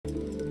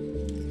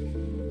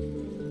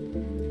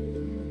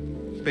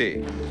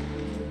B.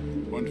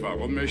 Und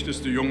warum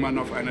möchtest du, Jungmann,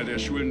 auf einer der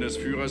Schulen des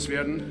Führers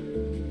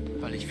werden?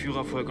 Weil ich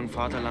Führervolk und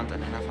Vaterland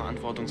an einer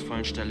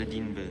verantwortungsvollen Stelle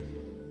dienen will.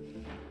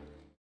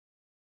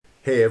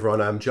 Hey everyone,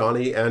 I'm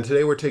Johnny, and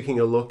today we're taking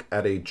a look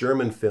at a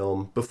German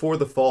film, Before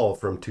the Fall,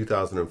 from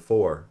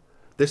 2004.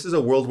 This is a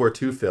World War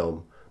II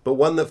film, but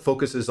one that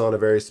focuses on a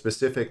very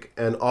specific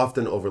and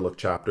often overlooked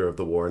chapter of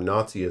the war,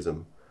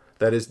 Nazism.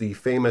 That is the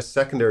famous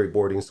secondary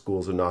boarding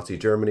schools of Nazi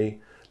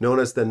Germany, known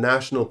as the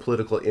National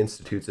Political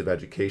Institutes of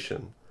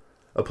Education,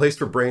 a place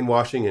for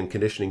brainwashing and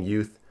conditioning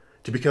youth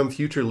to become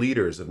future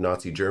leaders of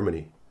Nazi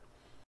Germany.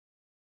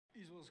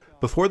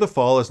 Before the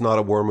Fall is not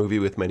a war movie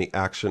with many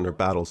action or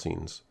battle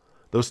scenes.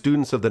 Those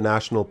students of the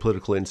National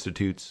Political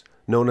Institutes,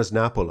 known as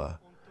Napola,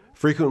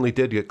 frequently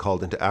did get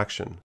called into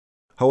action.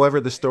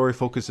 However, the story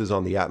focuses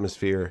on the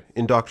atmosphere,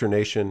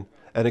 indoctrination,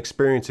 and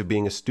experience of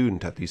being a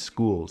student at these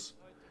schools.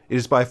 It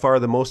is by far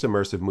the most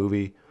immersive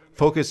movie,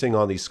 focusing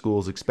on these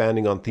schools,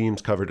 expanding on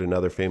themes covered in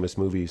other famous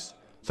movies,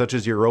 such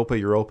as Europa,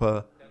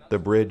 Europa, The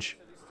Bridge,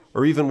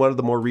 or even one of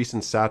the more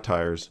recent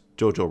satires,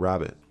 Jojo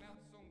Rabbit.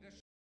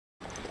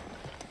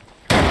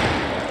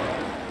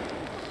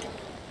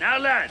 Now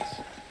lads,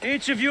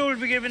 each of you will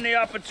be given the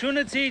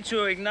opportunity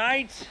to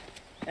ignite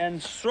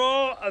and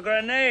throw a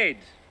grenade.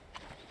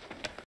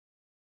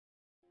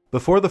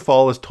 Before the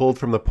Fall is told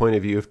from the point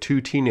of view of two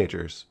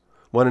teenagers,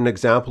 one an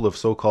example of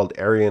so-called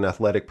Aryan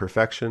athletic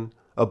perfection,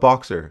 a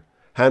boxer,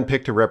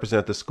 handpicked to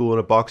represent the school in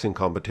a boxing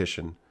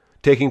competition,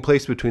 taking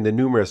place between the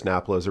numerous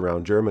Napolas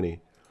around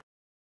Germany.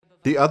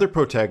 The other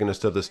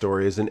protagonist of the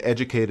story is an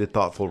educated,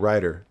 thoughtful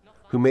writer,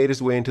 who made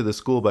his way into the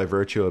school by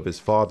virtue of his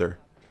father,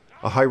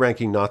 a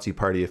high-ranking Nazi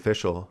Party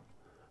official.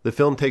 The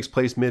film takes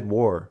place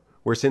mid-war,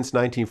 where since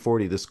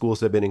 1940 the schools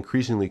have been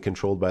increasingly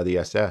controlled by the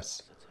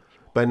SS.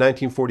 By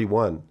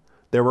 1941,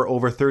 there were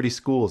over 30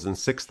 schools and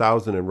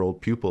 6,000 enrolled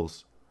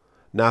pupils.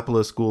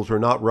 Napola's schools were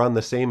not run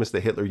the same as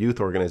the Hitler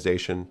Youth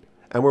Organization,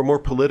 and were more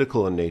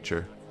political in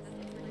nature.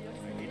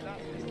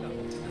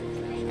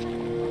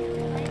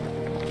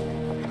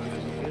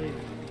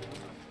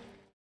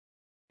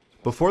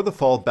 Before the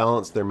Fall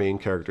balanced their main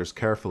characters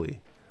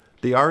carefully.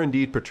 They are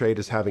indeed portrayed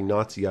as having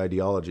Nazi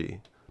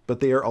ideology, but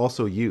they are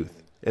also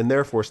youth, and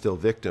therefore still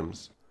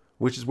victims,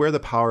 which is where the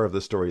power of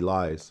the story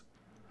lies.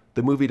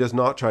 The movie does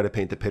not try to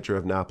paint the picture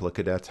of Napola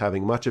cadets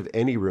having much of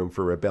any room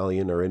for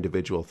rebellion or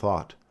individual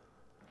thought.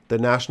 The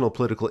National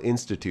Political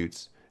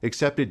Institutes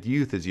accepted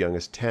youth as young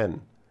as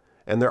 10,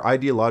 and their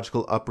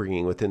ideological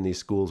upbringing within these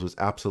schools was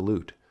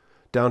absolute,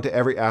 down to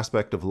every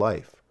aspect of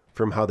life,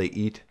 from how they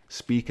eat,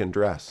 speak, and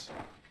dress.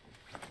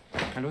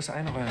 Na los,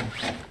 einräumen.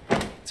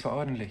 Zwar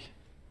ordentlich.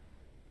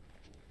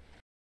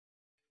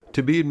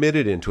 To be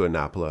admitted into a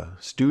Napola,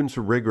 students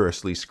were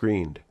rigorously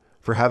screened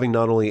for having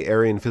not only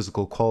Aryan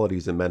physical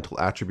qualities and mental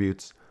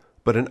attributes,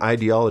 but an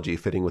ideology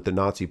fitting with the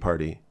Nazi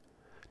Party.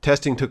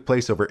 Testing took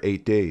place over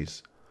 8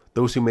 days.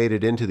 Those who made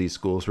it into these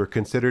schools were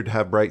considered to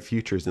have bright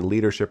futures in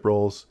leadership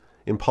roles,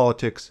 in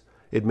politics,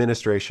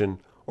 administration,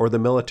 or the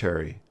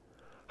military.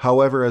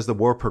 However, as the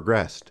war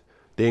progressed,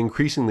 they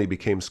increasingly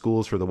became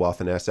schools for the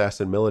Waffen-SS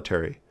and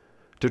military,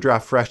 to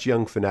draft fresh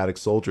young fanatic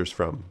soldiers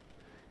from,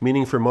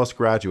 meaning for most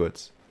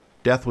graduates,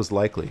 death was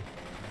likely.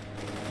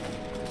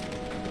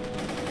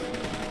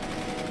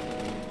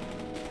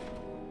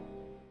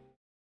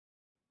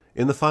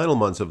 In the final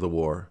months of the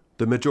war,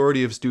 the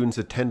majority of students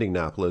attending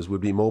Napolas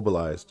would be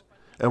mobilized,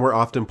 and were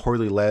often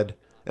poorly led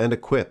and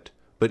equipped,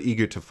 but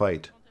eager to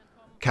fight.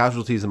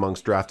 Casualties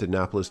amongst drafted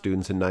Napola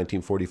students in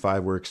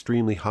 1945 were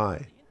extremely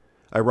high.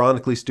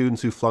 Ironically,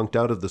 students who flunked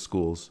out of the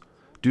schools,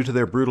 due to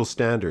their brutal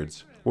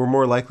standards, were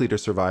more likely to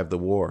survive the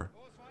war.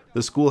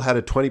 The school had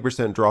a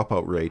 20%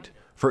 dropout rate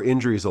for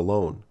injuries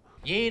alone.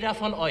 Jeder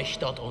von euch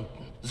dort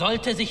unten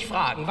sollte sich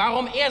fragen,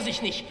 warum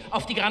sich nicht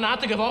auf die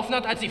Granate geworfen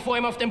hat, als sie vor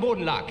ihm auf dem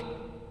Boden lag.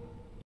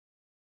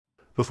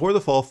 Before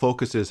the Fall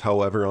focuses,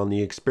 however, on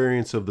the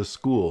experience of the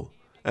school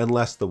and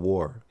less the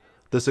war.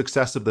 The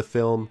success of the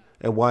film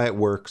and why it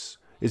works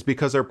is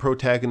because our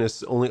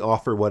protagonists only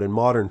offer what in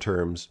modern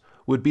terms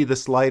would be the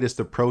slightest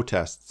of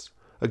protests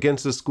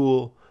against a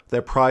school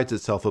that prides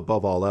itself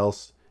above all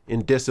else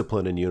in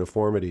discipline and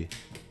uniformity.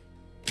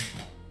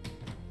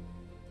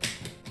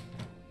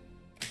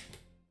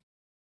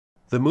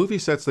 The movie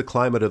sets the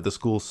climate of the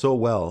school so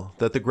well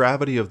that the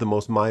gravity of the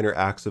most minor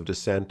acts of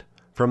dissent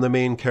from the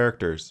main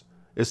characters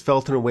is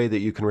felt in a way that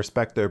you can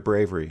respect their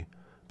bravery,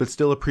 but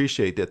still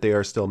appreciate that they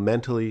are still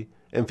mentally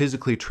and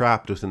physically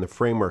trapped within the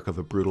framework of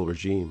a brutal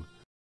regime.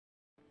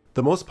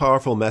 The most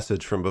powerful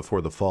message from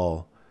Before the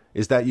Fall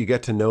is that you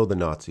get to know the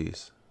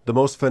Nazis, the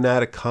most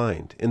fanatic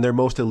kind, in their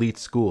most elite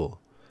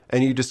school,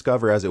 and you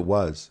discover, as it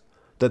was,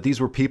 that these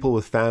were people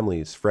with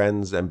families,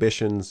 friends,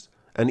 ambitions,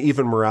 and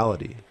even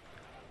morality.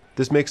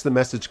 This makes the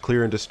message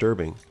clear and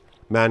disturbing.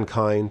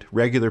 Mankind,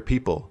 regular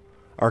people,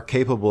 are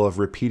capable of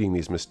repeating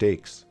these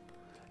mistakes.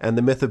 And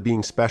the myth of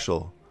being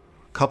special,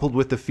 coupled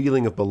with the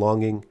feeling of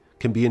belonging,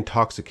 can be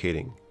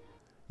intoxicating.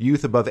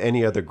 Youth above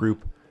any other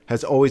group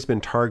has always been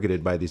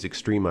targeted by these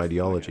extreme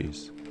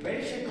ideologies.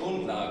 Welche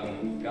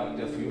Grundlagen gab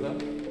der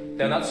Führer,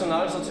 der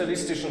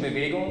nationalsozialistischen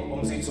Bewegung,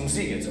 um sie zum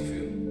Siege zu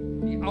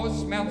führen. Die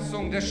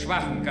Ausmerzung des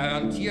Schwachen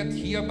garantiert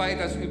hierbei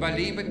das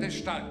Überleben des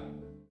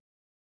Starken.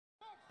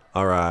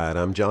 Alright,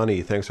 I'm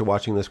Johnny. Thanks for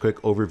watching this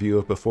quick overview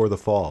of Before the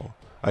Fall.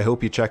 I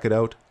hope you check it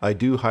out. I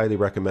do highly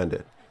recommend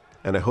it.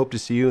 And I hope to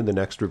see you in the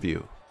next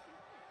review.